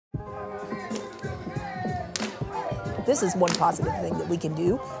this is one positive thing that we can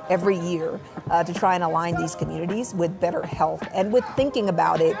do every year to try and align these communities with better health and with thinking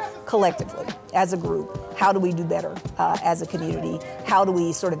about it collectively as a group. How do we do better as a community? How do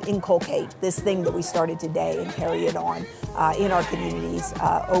we sort of inculcate this thing that we started today and carry it on in our communities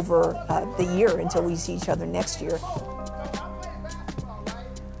over the year until we see each other next year?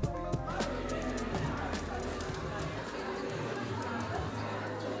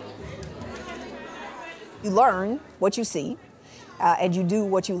 You learn what you see, and you do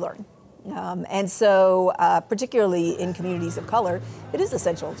what you learn. And so, particularly in communities of color, it is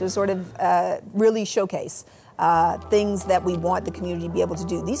essential to sort of really showcase things that we want the community to be able to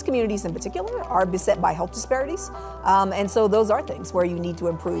do. These communities in particular are beset by health disparities, and so those are things where you need to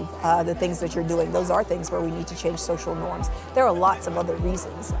improve the things that you're doing. Those are things where we need to change social norms. There are lots of other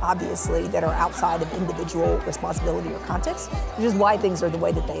reasons, obviously, that are outside of individual responsibility or context, which is why things are the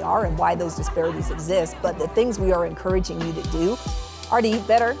way that they are and why those disparities exist. But the things we are encouraging you to do are to eat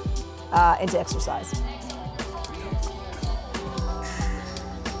better and to exercise.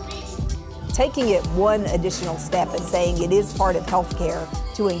 Taking it one additional step and saying it is part of healthcare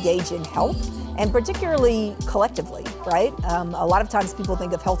to engage in health, and particularly collectively, right? A lot of times people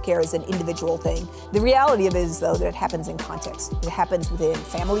think of healthcare as an individual thing. The reality of it is, though, that it happens in context. It happens within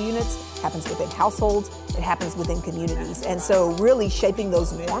family units, it happens within households, it happens within communities. And so really shaping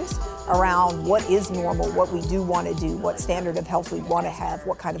those norms around what is normal, what we do want to do, what standard of health we want to have,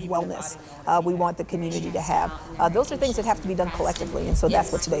 what kind of wellness we want the community to have. Those are things that have to be done collectively, and so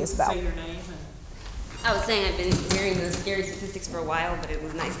that's what today is about. I was saying I've been hearing those scary statistics for a while, but it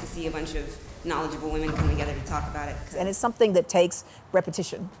was nice to see a bunch of knowledgeable women come together to talk about it. And it's something that takes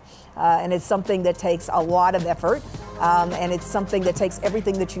repetition, and it's something that takes a lot of effort, and it's something that takes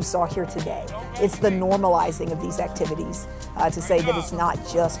everything that you saw here today. It's the normalizing of these activities to say that it's not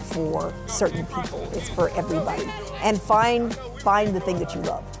just for certain people, it's for everybody. And find the thing that you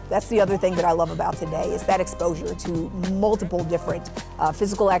love. That's the other thing that I love about today, is that exposure to multiple different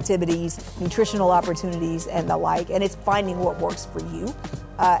physical activities, nutritional opportunities, and the like. And it's finding what works for you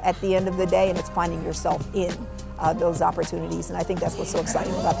at the end of the day, and it's finding yourself in those opportunities. And I think that's what's so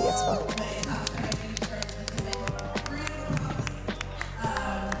exciting about the Expo.